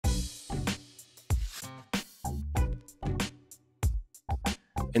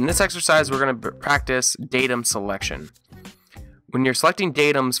in this exercise, we're going to practice datum selection. When you're selecting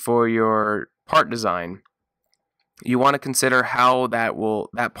datums for your part design, you want to consider how that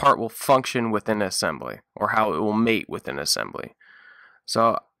part will function within assembly, or how it will mate within assembly.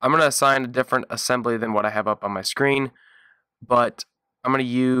 So I'm going to assign a different assembly than what I have up on my screen, but I'm going to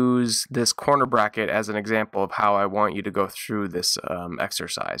use this corner bracket as an example of how I want you to go through this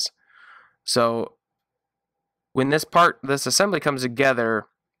exercise. So when this assembly comes together,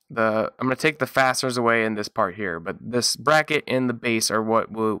 I'm going to take the fasteners away in this part here, but this bracket and the base are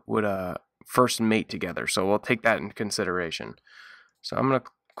what would first mate together. So we'll take that into consideration. So I'm going to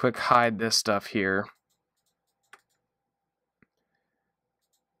quick hide this stuff here.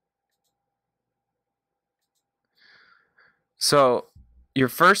 So you're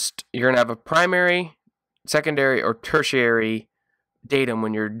going to have a primary, secondary, or tertiary datum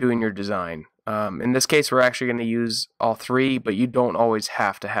when you're doing your design. In this case, we're actually going to use all three, but you don't always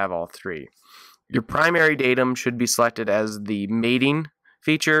have to have all three. Your primary datum should be selected as the mating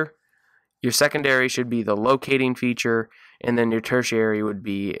feature. Your secondary should be the locating feature, and then your tertiary would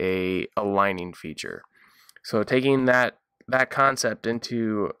be a aligning feature. So taking that concept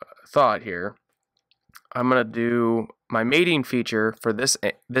into thought here, I'm going to do my mating feature for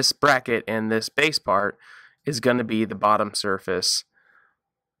this bracket, and this base part is going to be the bottom surface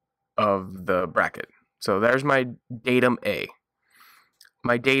of the bracket. So there's my datum A.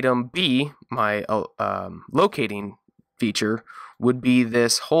 My datum B, my locating feature, would be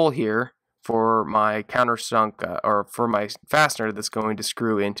this hole here for my countersunk or for my fastener that's going to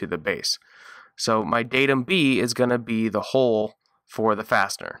screw into the base. So my datum B is going to be the hole for the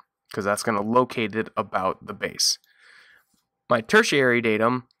fastener, because that's going to locate it about the base. My tertiary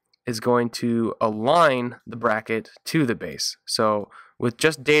datum is going to align the bracket to the base. So with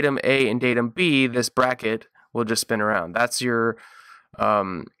just datum A and datum B, this bracket will just spin around. That's your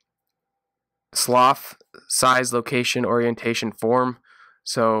slough, size, location, orientation, form.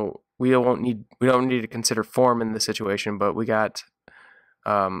 So we don't need to consider form in this situation, but we got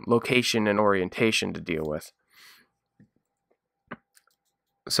location and orientation to deal with.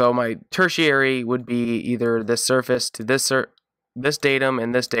 So my tertiary would be either this surface to this datum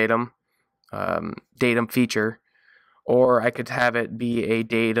and this datum feature, or I could have it be a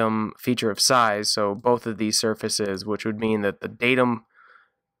datum feature of size, so both of these surfaces, which would mean that the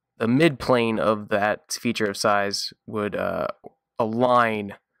midplane of that feature of size would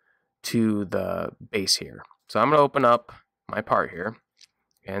align to the base here. So I'm going to open up my part here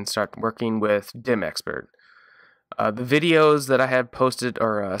and start working with DimExpert. The videos that I have posted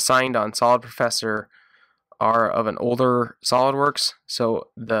or assigned on Solid Professor are of an older SolidWorks. So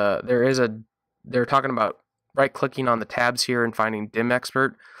they're talking about right-clicking on the tabs here and finding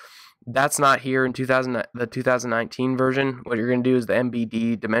DimExpert. That's not here in the 2019 version. What you're going to do is the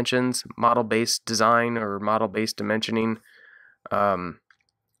MBD dimensions, model-based design or model-based dimensioning,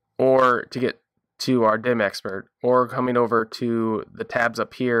 or to get to our DimExpert, or coming over to the tabs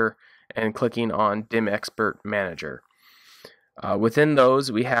up here and clicking on DimExpert Manager. Within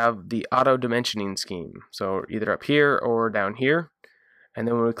those, we have the auto dimensioning scheme, so either up here or down here. And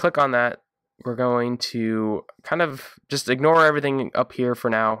then when we click on that, we're going to kind of just ignore everything up here for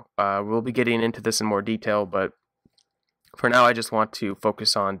now. We'll be getting into this in more detail, but for now I just want to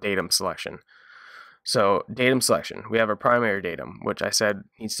focus on datum selection. So datum selection, we have our primary datum, which I said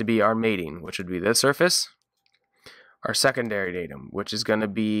needs to be our mating, which would be this surface. Our secondary datum, which is going to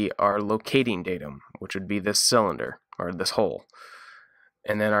be our locating datum, which would be this cylinder or this hole.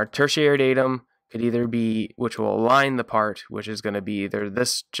 And then our tertiary datum could either be, which will align the part, which is going to be either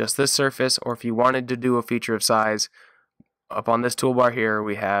just this surface, or if you wanted to do a feature of size, up on this toolbar here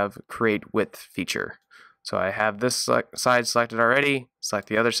we have create width feature. So I have this side selected already, select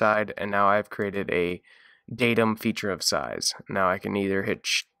the other side, and now I've created a datum feature of size. Now I can either hit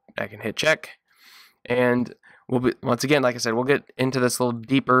check, and once again, like I said, we'll get into this a little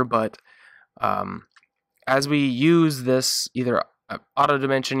deeper, but as we use this either auto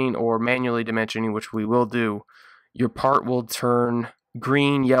dimensioning or manually dimensioning, which we will do, your part will turn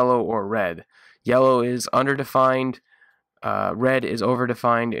green, yellow, or red. Yellow is underdefined, red is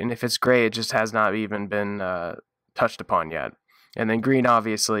overdefined, and if it's gray, it just has not even been touched upon yet. And then green,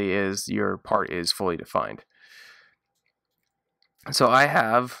 obviously, is your part is fully defined. So I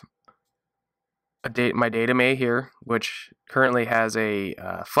have my datum A here, which currently has a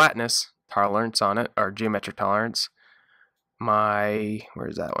flatness tolerance on it, or geometric tolerance.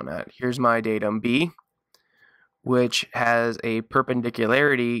 Where's that one at? Here's my datum B, which has a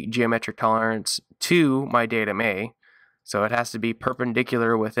perpendicularity geometric tolerance to my datum A. So it has to be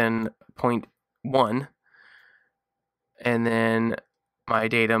perpendicular within 0.1. And then my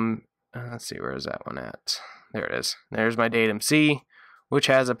datum, let's see, where is that one at? There it is. There's my datum C, which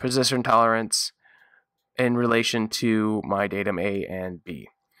has a position tolerance in relation to my datum A and B.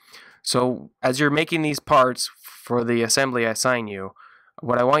 So as you're making these parts for the assembly I assign you,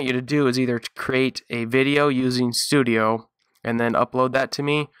 what I want you to do is either create a video using Studio and then upload that to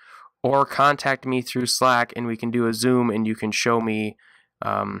me, or contact me through Slack and we can do a Zoom and you can show me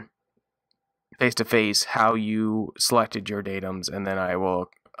face-to-face how you selected your datums, and then I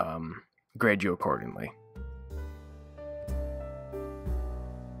will grade you accordingly.